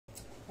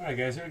Alright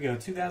guys, here we go.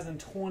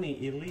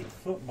 2020 Elite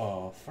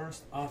Football,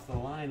 first off the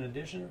line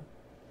edition.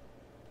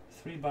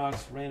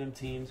 3-box random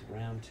teams,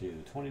 round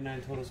 2.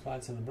 29 total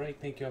spots in the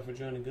break. Thank you all for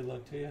joining. Good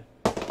luck to you.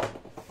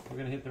 We're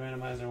going to hit the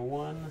randomizer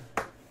 1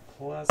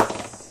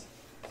 plus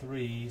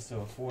 3,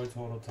 so 4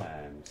 total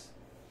times.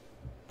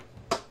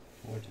 4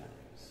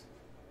 times.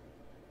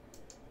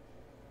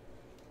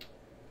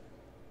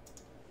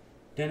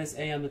 Dennis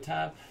A on the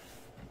top.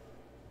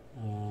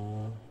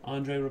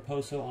 Andre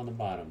Raposo on the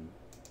bottom.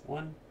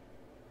 1,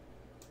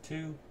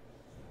 2,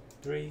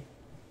 3,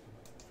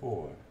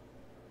 4.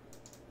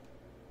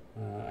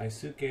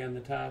 Aisuke on the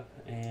top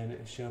and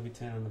Shelby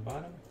 10 on the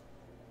bottom.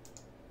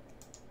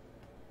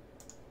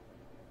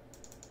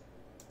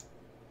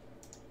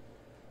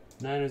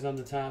 Niners on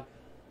the top,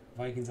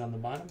 Vikings on the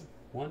bottom.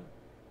 1,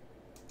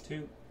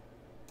 2,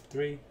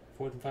 3,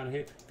 fourth and final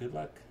hit. Good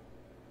luck.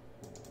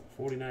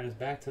 49ers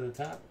back to the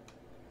top.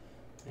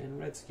 And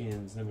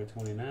Redskins, number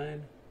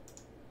 29.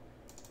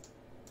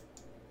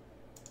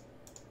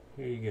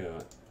 Here you go.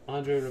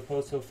 Andre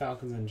Raposo,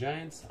 Falcons and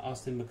Giants.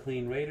 Austin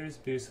McLean, Raiders.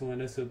 Beershall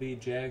and SOB,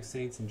 Jags,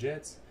 Saints and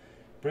Jets.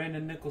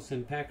 Brandon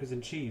Nicholson, Packers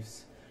and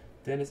Chiefs.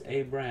 Dennis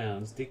A.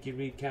 Browns. Dickie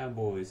Reed,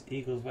 Cowboys.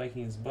 Eagles,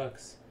 Vikings,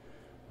 Bucks.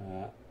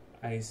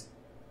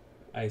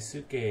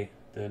 Aisuke,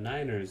 the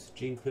Niners.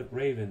 Gene Clip,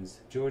 Ravens.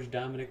 George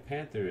Dominic,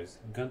 Panthers.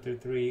 Gunther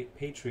 3,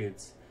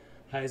 Patriots.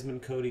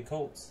 Heisman Cody,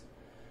 Colts.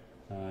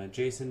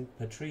 Jason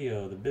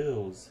Patrio, the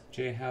Bills.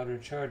 Jay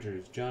Howder,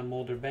 Chargers. John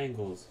Mulder,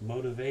 Bengals.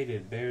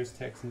 Motivated, Bears,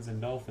 Texans,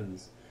 and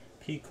Dolphins.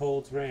 P.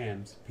 Colts,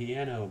 Rams.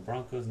 Piano,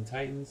 Broncos and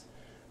Titans.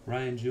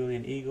 Ryan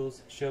Julian,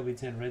 Eagles. Shelby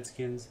 10,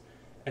 Redskins.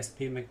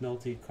 SP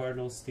McNulty,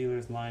 Cardinals,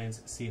 Steelers,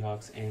 Lions,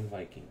 Seahawks, and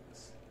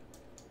Vikings.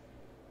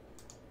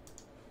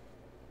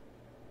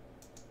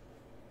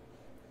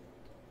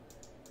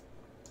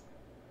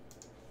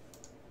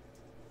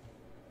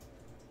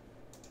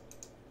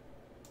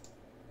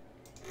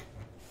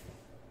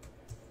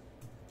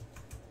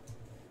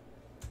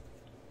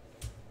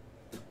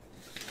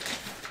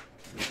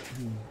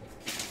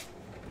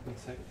 One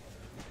second.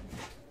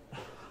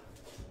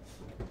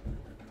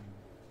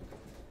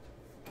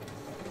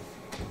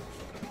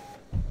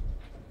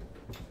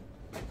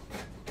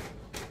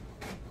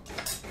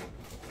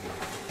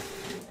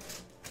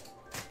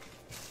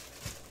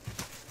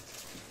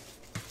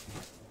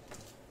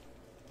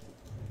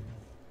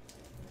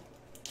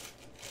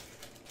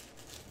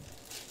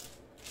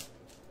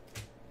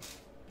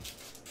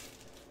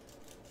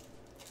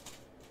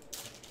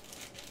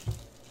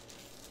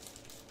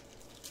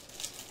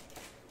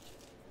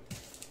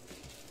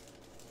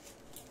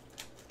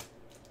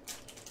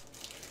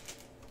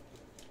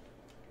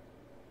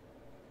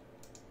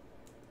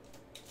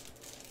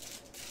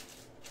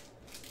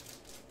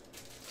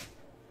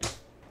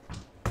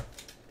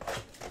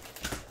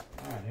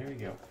 Here we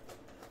go.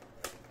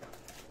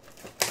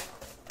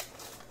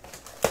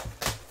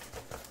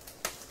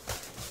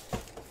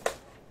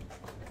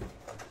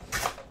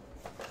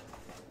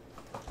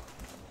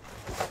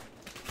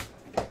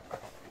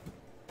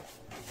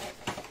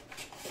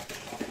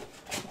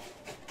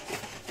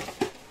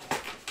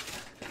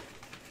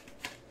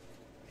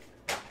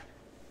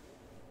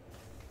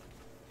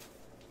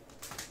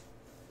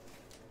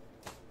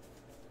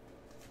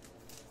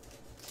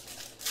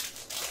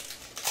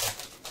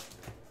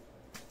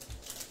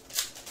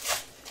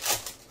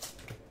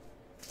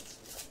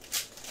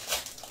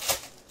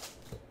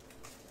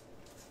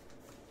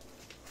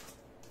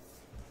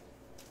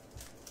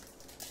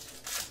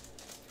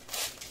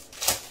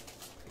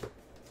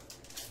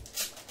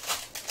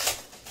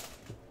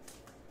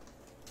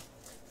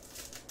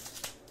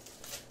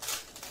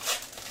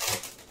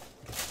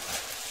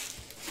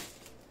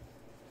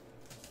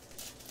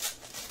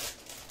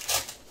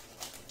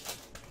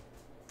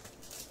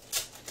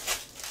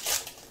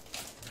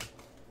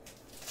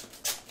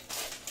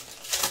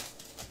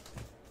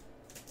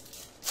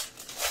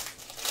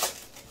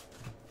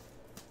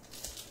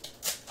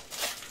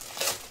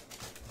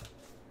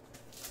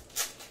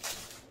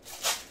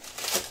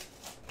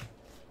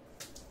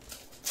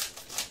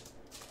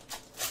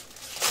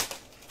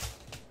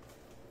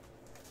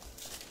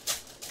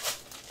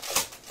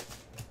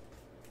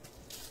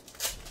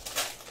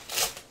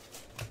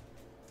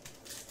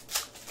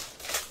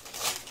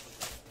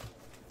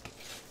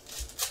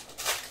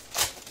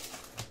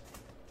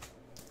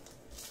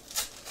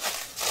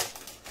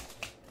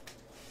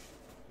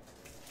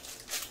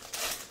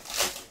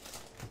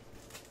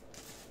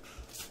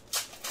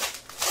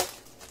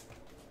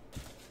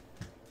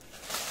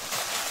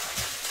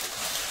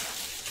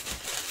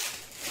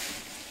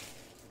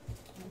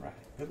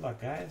 Good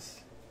luck,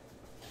 guys.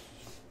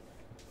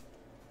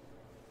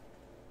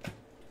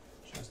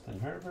 Justin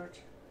Herbert.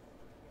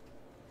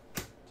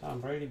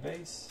 Tom Brady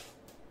base.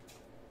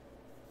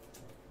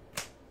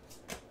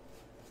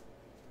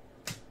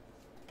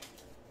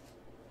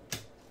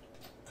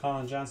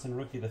 Colin Johnson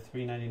rookie to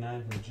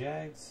 399 from the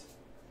Jags.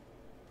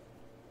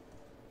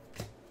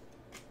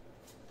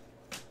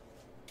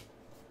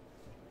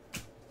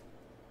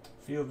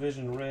 Field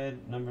Vision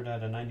Red, numbered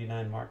out of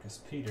 99, Marcus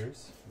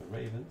Peters for the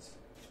Ravens.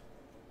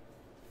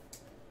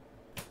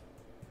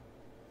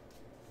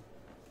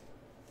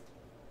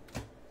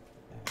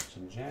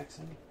 Carson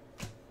Jackson.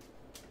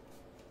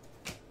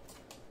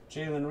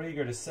 Jalen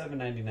Reagor to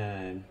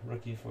 799,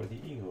 rookie for the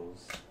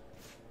Eagles.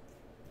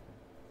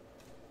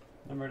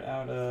 Numbered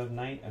out of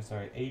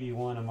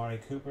 81, Amari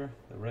Cooper.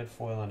 The red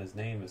foil on his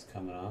name is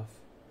coming off.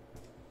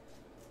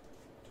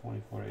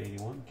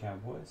 24/81,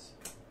 Cowboys.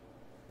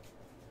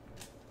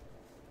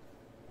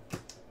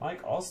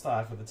 Mike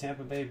Alstott with the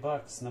Tampa Bay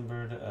Bucks,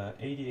 numbered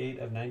 88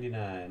 of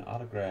 99,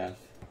 autograph.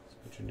 Let's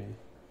put your name.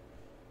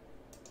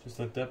 Just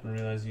looked up and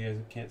realized you guys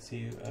can't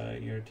see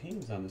your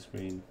teams on the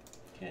screen,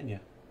 can you?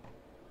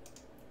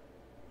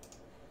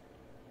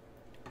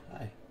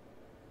 Hi.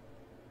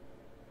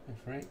 Hi,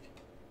 Frank.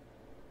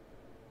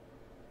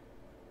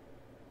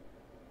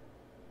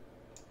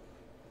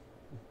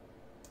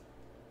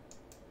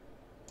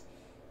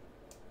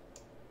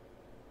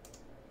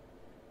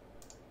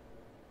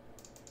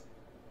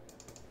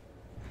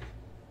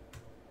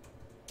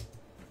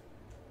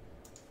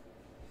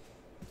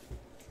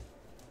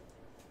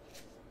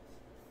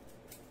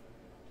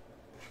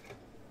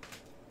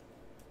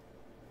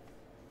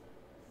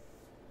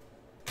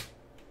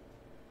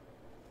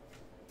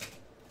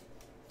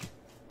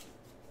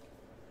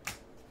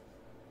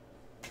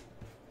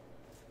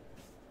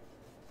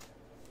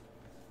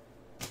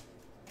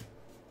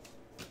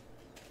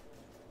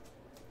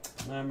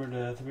 Numbered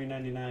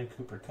 399,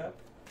 Cooper Kupp.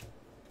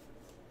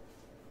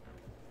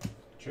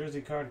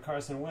 Jersey card,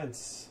 Carson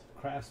Wentz,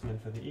 Craftsman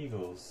for the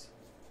Eagles.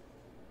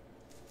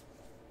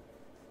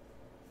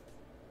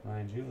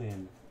 Ryan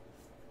Julian.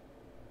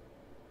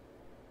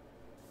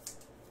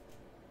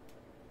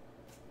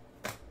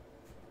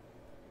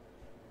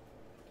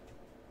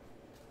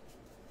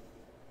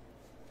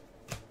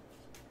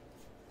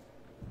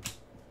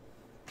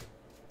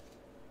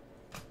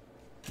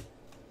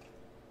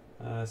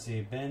 Let's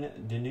see, Ben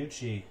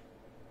DiNucci.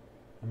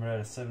 Number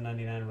out of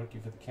 799, rookie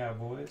for the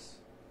Cowboys.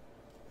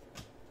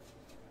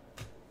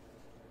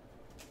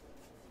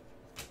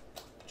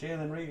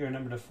 Jalen Reagor,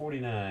 number to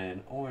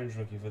 49, orange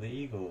rookie for the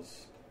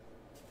Eagles.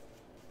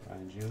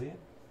 Ryan Julian.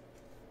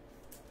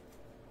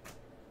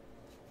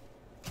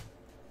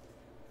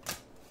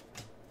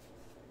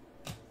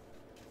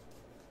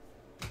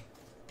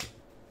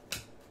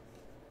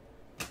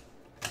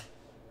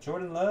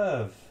 Jordan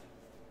Love.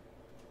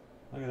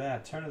 Look at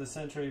that, turn of the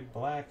century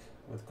black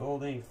with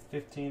gold ink,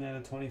 15 out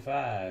of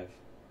 25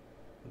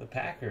 for the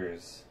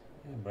Packers.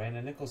 And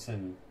Brandon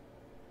Nicholson.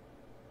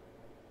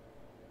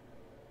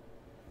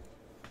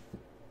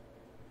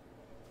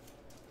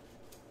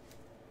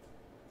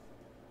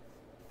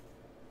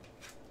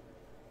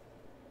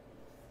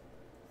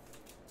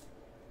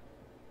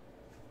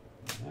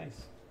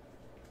 Nice.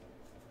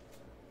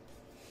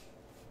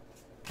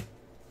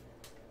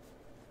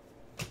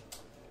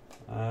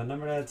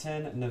 Number out of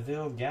 10,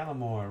 Neville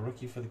Gallimore,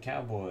 rookie for the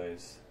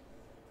Cowboys.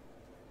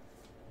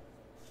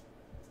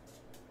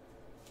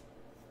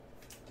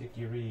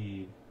 Dickie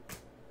Reed.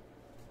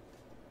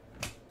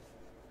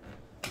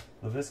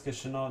 Laviska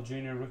Shenault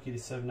Jr., rookie to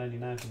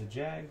 799 for the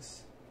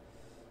Jags.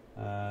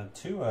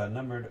 Tua,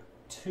 numbered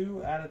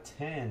 2 out of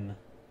 10.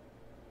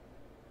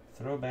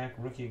 Throwback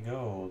rookie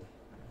gold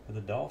for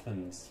the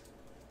Dolphins.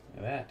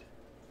 Look at that.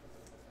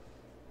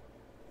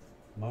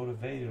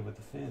 Motivated with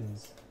the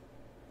Fins.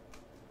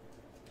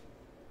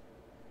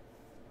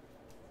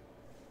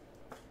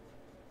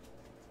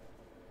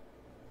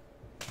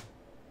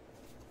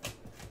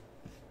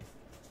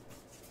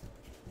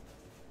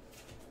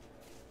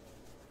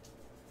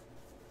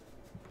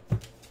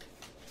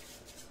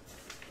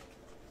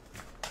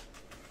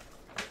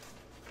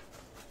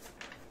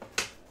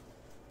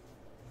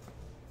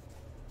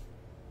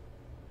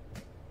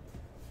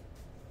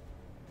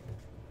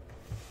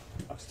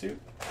 Box 2.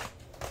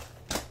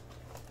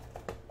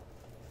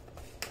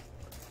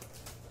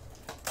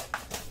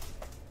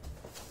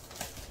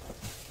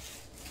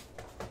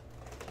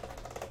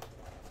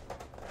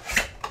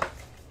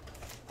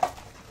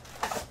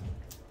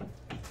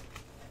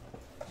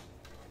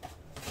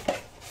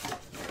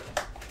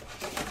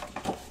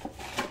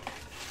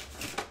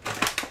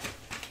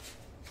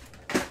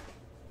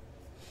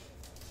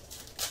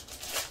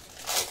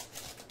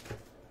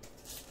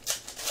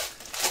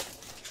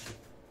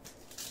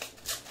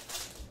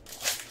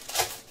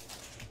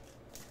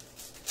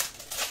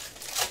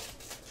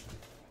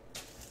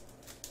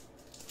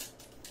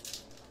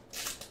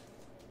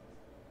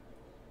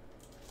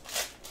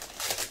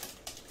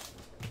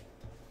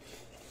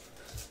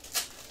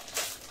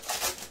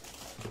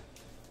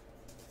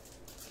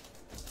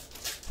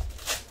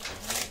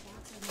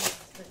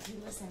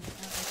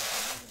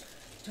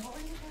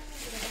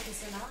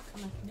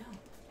 I'm like, no,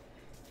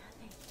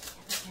 nothing.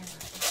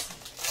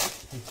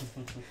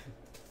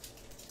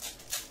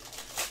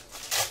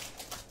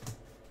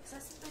 Because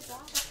that's what the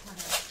dog is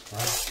part.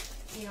 Right.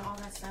 You know, all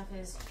that stuff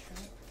is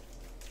trick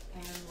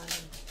and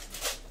lemon.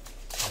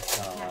 That's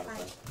not a lot of Right,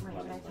 stuff. but I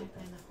Lemons can't like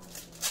find that. the whole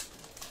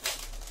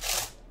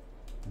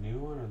New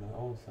one or the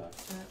old stuff?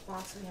 The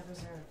box we have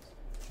reserved.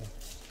 Okay.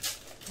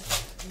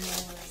 The new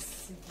one is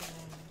simply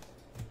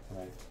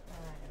Right.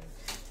 arrived.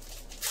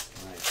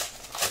 Nice.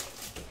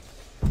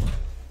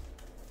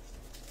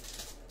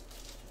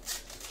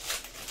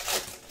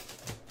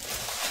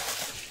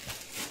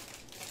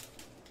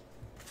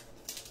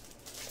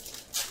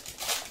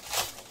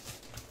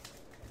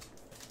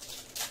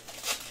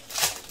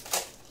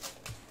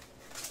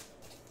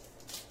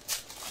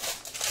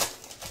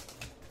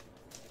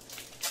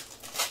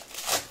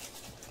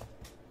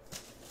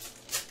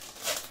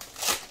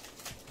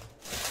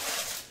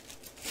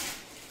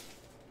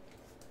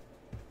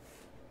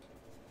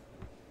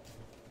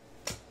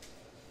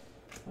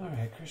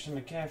 Alright, Christian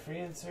McCaffrey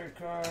insert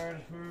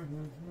card.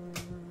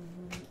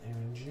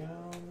 Aaron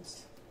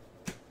Jones.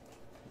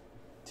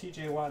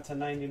 TJ Watt to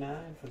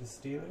 99 for the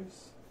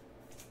Steelers.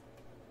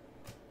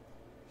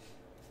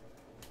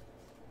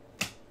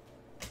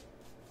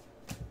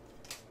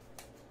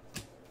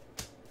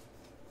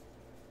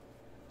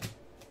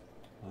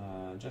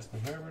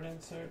 Justin Herbert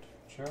insert,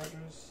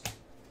 Chargers.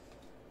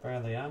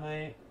 Bradley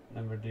Ame,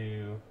 number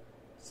due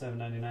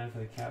 $7.99 for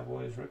the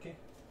Cowboys rookie.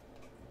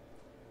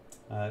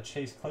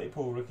 Chase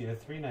Claypool rookie to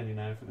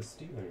 $3.99 for the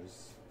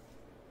Steelers.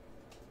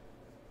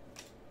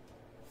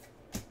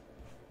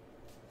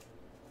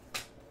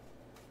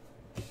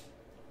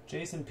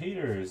 Jason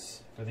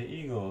Peters for the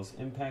Eagles,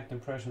 Impact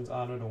Impressions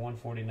auto to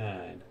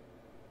 149.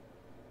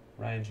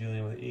 Ryan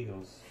Julian with the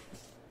Eagles.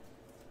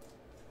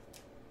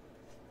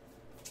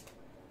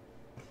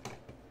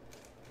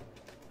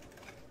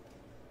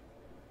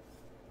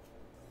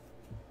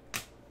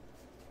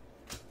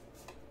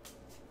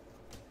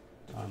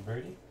 Tom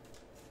Brady.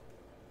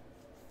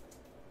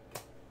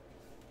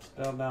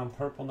 Spellbound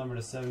Purple number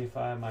to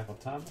 75, Michael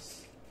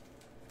Thomas.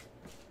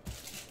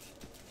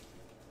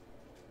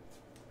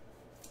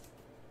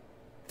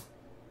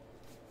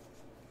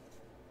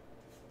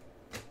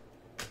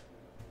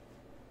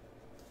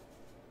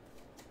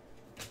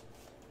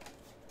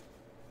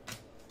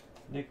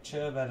 Nick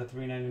Chubb out of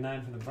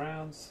 $3.99 for the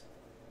Browns.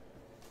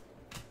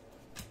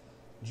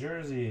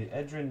 Jersey,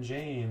 Edrin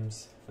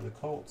James for the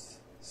Colts.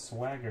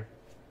 Swagger.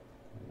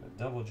 A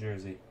double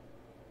jersey.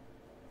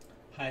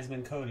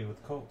 Heisman Cody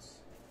with Colts.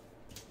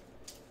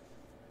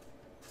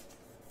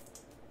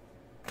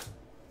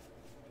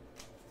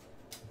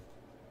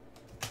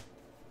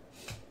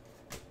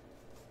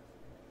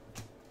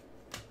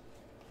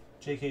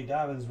 J.K.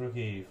 Dobbins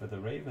rookie for the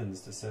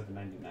Ravens to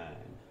 $7.99.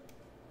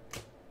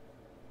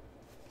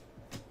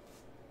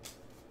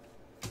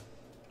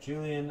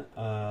 Julian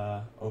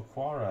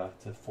Okwara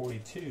to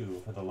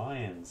 42 for the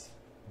Lions.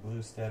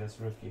 Blue status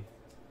rookie.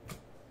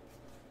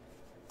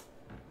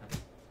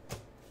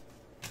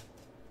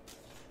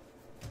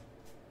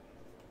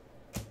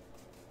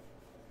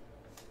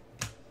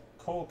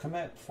 Cole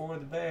Kmet for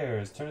the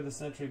Bears. Turn of the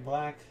Century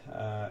Black,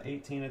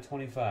 18 of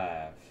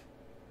 25.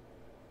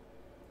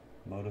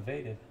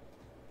 Motivated.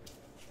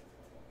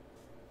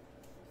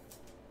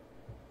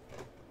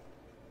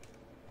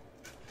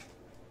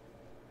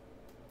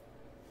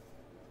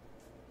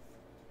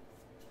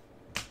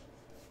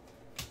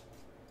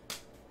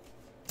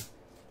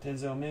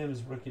 Denzel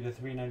Mims, rookie to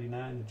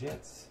 $3.99, the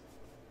Jets.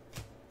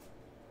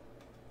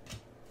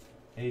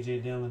 A.J.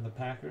 Dillon, the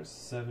Packers,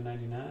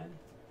 $7.99.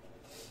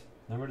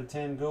 Number to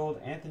 10 gold,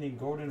 Anthony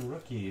Gordon,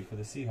 rookie for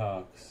the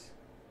Seahawks.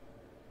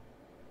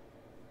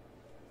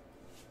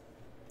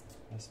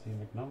 S.P.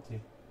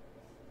 McNulty.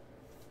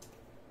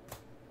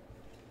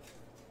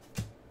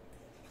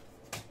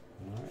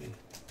 Alrighty.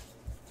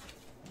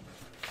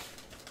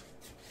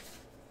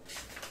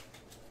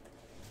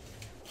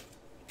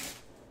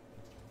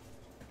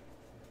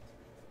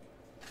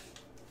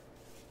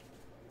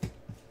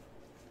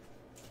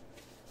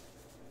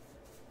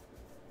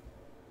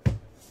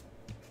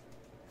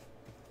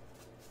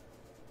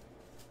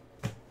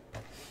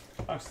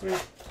 Box 3.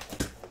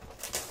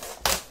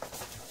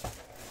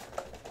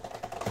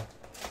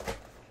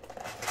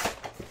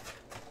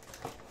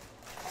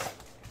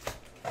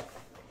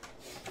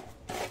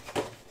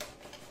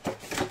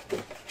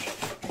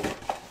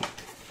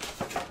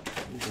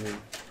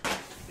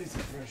 These are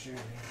fresh air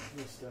here. A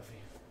little stuffy.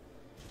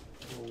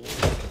 A little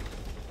warm.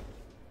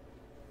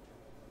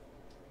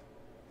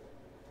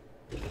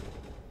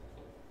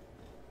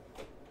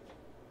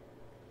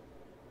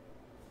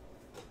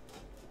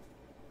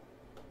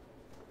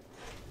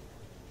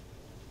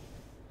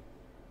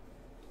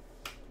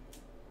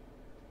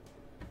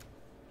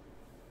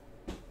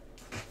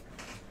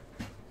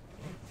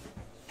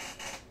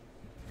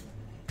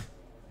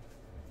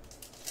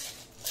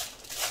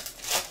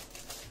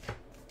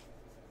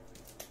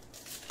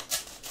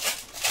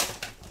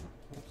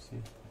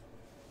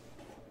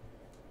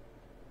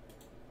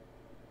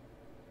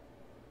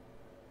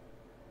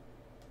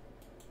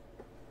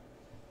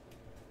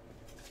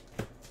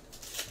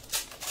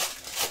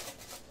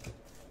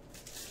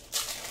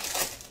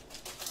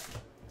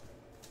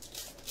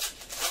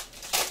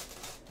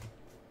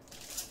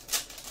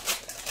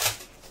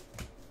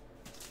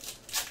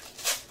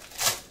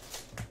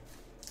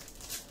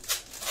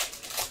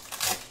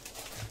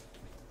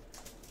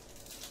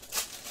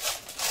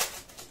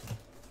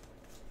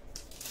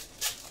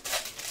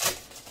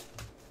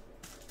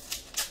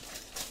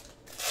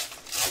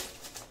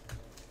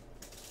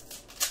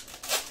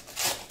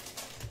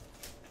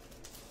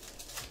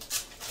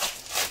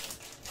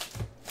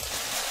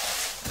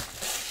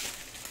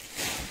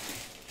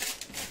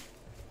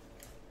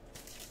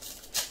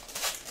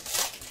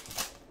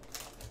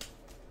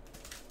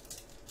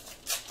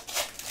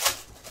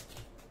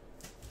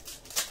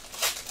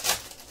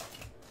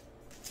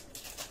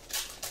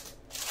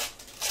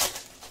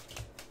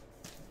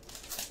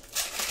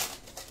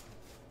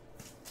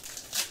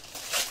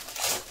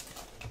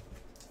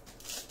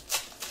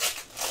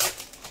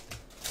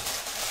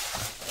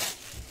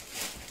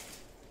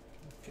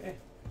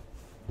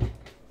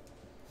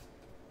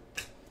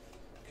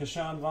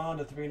 Keyshawn Vaughn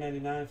to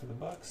 399 for the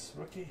Bucks,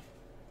 rookie.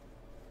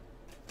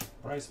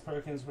 Bryce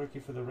Perkins, rookie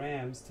for the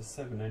Rams to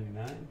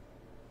 799.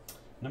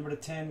 Number to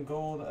 10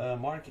 gold,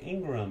 Mark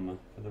Ingram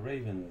for the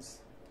Ravens.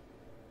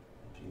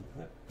 Gene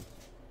clip.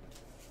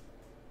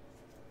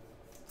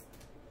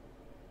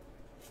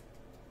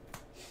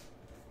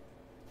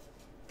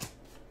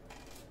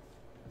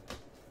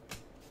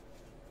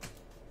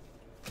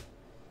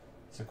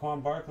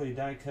 Saquon Barkley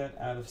die cut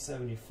out of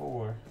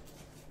 74.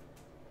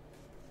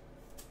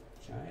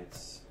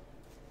 Giants.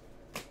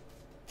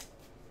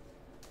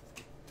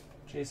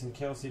 Jason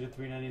Kelsey to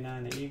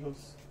 399, the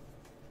Eagles.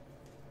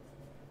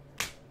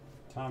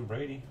 Tom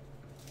Brady.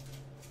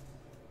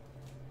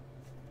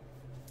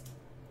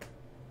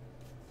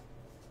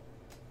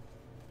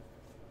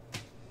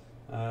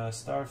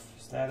 Star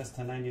status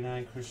to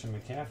 99, Christian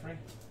McCaffrey.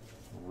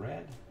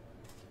 Red.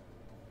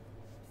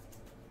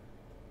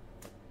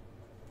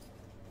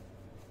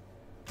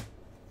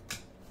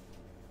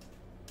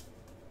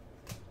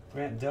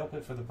 Grant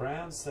Delpit for the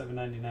Browns,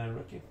 799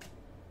 rookie.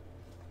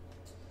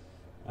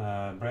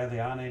 Bradley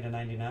Ane to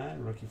 99,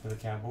 rookie for the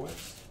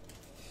Cowboys.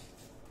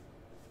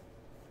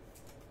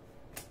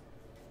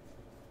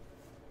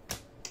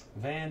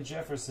 Van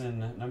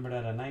Jefferson, numbered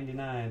out of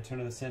 99,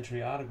 turn of the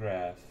century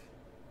autograph.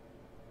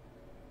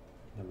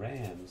 The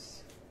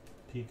Rams.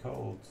 P.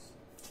 Colds.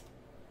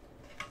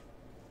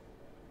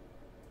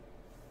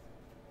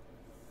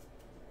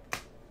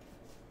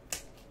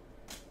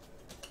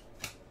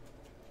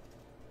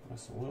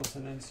 Russell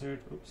Wilson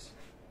insert. Oops.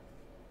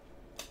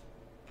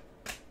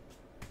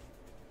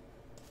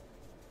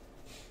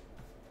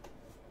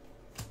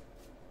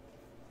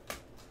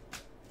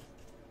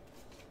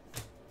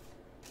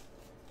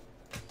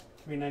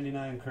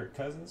 $3.99 Kirk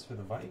Cousins for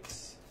the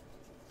Vikes.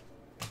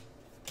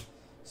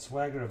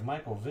 Swagger of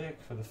Michael Vick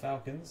for the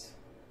Falcons.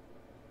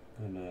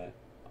 And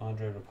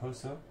Andre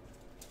Raposo.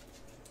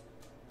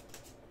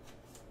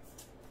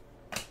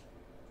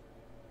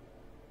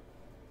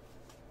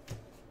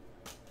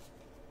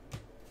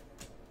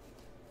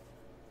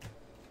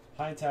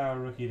 Hightower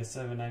rookie to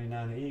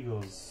 799 the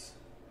Eagles.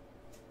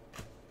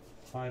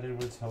 Clyde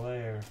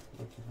Edwards-Helaire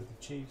rookie for the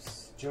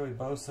Chiefs. Joey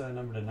Bosa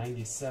number to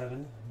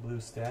 97 blue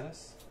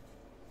status.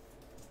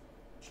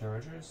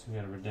 Chargers. We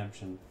got a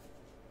redemption.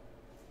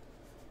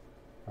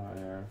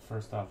 Probably our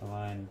first off the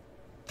line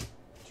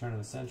turn of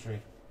the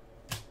century.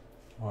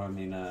 Or I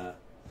mean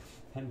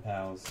pen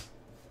pals.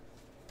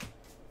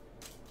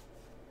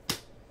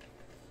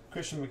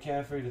 Christian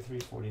McCaffrey to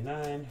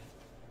 349.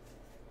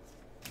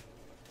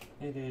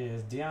 It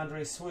is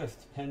DeAndre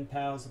Swift, Pen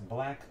Pals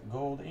Black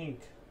Gold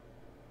Ink.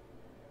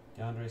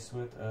 DeAndre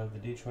Swift of the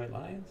Detroit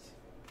Lions.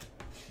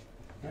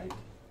 Right.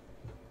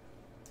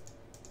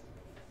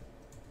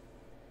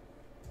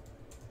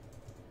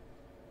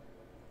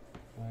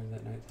 Why is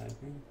that not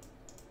typing?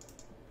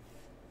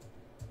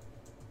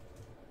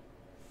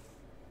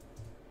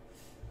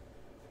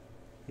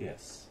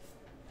 Yes.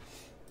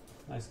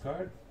 Nice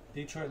card.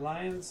 Detroit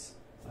Lions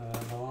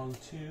belong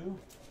to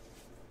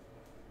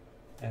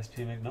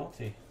SP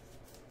McNulty.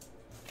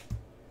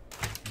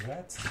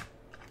 Congrats.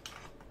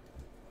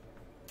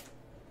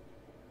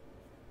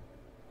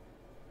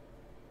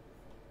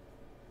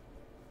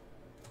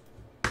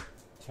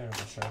 Terrible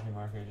Sharpie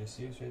marker I just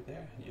used right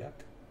there. Yuck.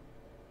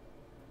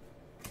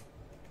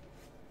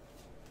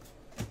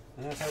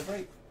 And that's our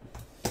break.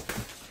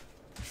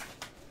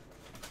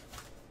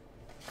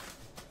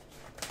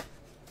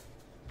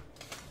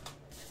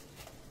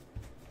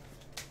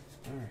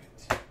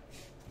 Alright.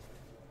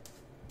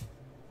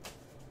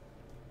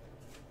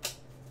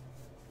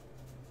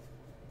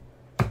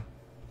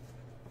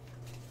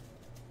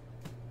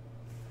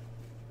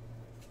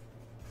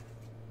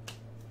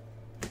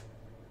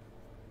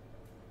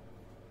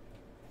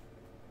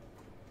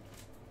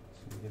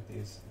 So we get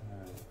these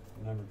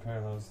numbered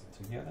parallels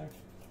together.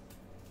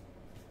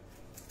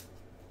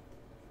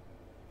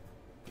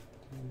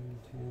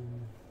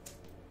 10,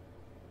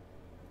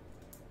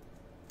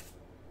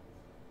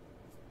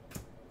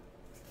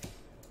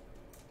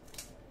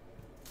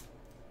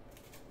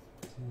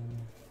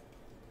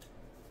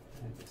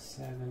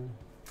 97,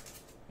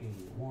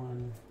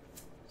 81,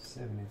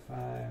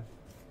 75,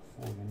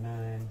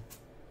 49,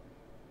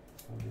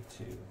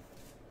 42.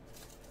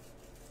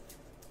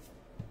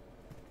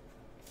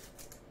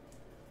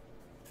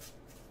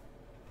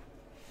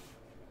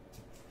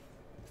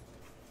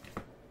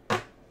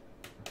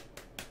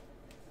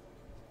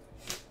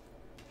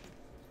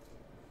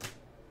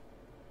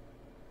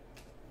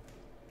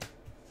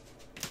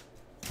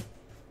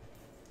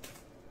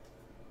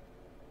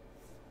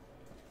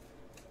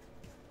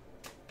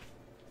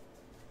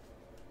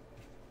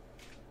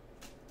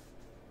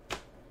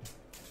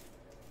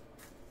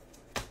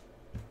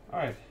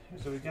 Alright,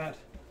 here's what we got.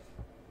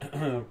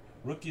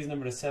 Rookies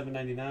number to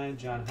 799,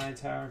 John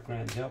Hightower,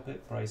 Grant Delpit,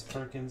 Bryce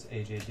Perkins,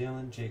 AJ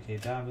Dillon, J.K.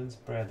 Dobbins,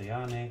 Bradley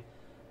Ane,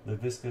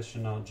 Laviska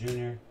Shenault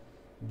Jr.,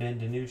 Ben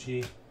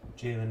DiNucci,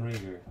 Jalen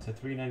Rieger. To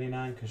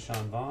 399,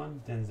 Keyshawn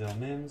Vaughn, Denzel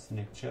Mims,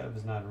 Nick Chubb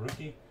is not a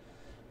rookie,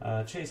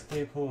 Chase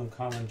Claypool, and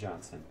Colin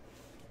Johnson.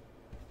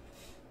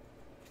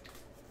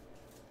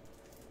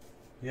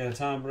 We got a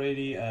Tom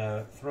Brady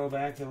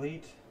throwback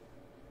elite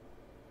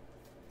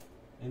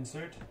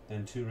insert,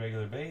 then 2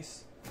 regular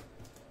base.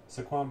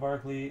 Saquon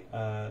Barkley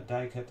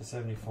die cut to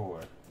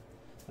 74.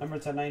 Number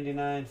to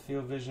 99,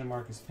 Field Vision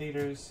Marcus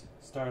Peters.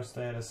 Star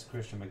status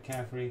Christian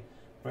McCaffrey.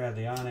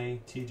 Bradley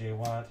Ane, TJ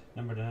Watt.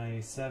 Number to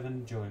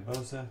 97, Joey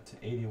Bosa. To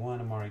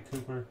 81, Amari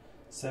Cooper.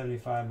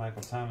 75,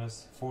 Michael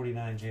Thomas.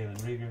 49, Jalen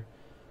Rieger.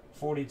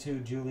 42,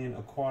 Julian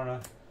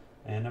Okwara.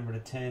 And number to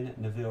 10,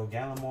 Neville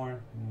Gallimore,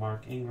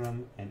 Mark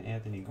Ingram, and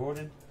Anthony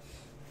Gordon.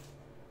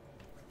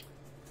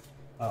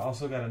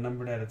 Also got a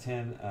numbered out of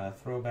 10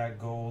 throwback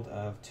gold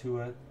of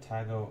Tua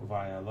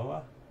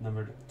Tagovailoa,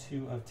 numbered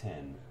 2 of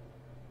 10.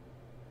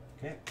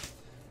 Okay.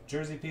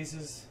 Jersey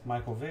pieces,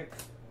 Michael Vick,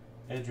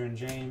 Edgerrin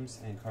James,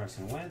 and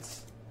Carson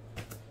Wentz.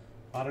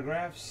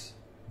 Autographs,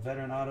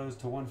 veteran autos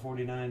to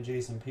 149,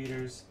 Jason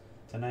Peters.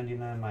 To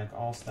 99, Mike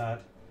Allstott.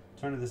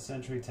 Turn of the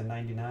century to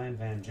 99,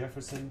 Van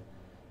Jefferson.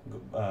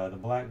 The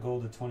black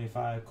gold to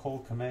 25,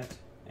 Cole Kmet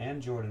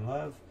and Jordan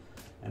Love.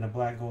 And a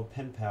black gold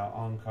pen pal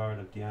on card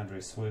of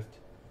DeAndre Swift.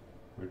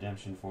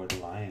 Redemption for the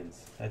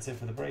Lions. That's it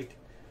for the break.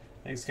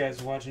 Thanks guys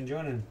for watching and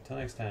joining. Until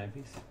next time.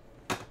 Peace.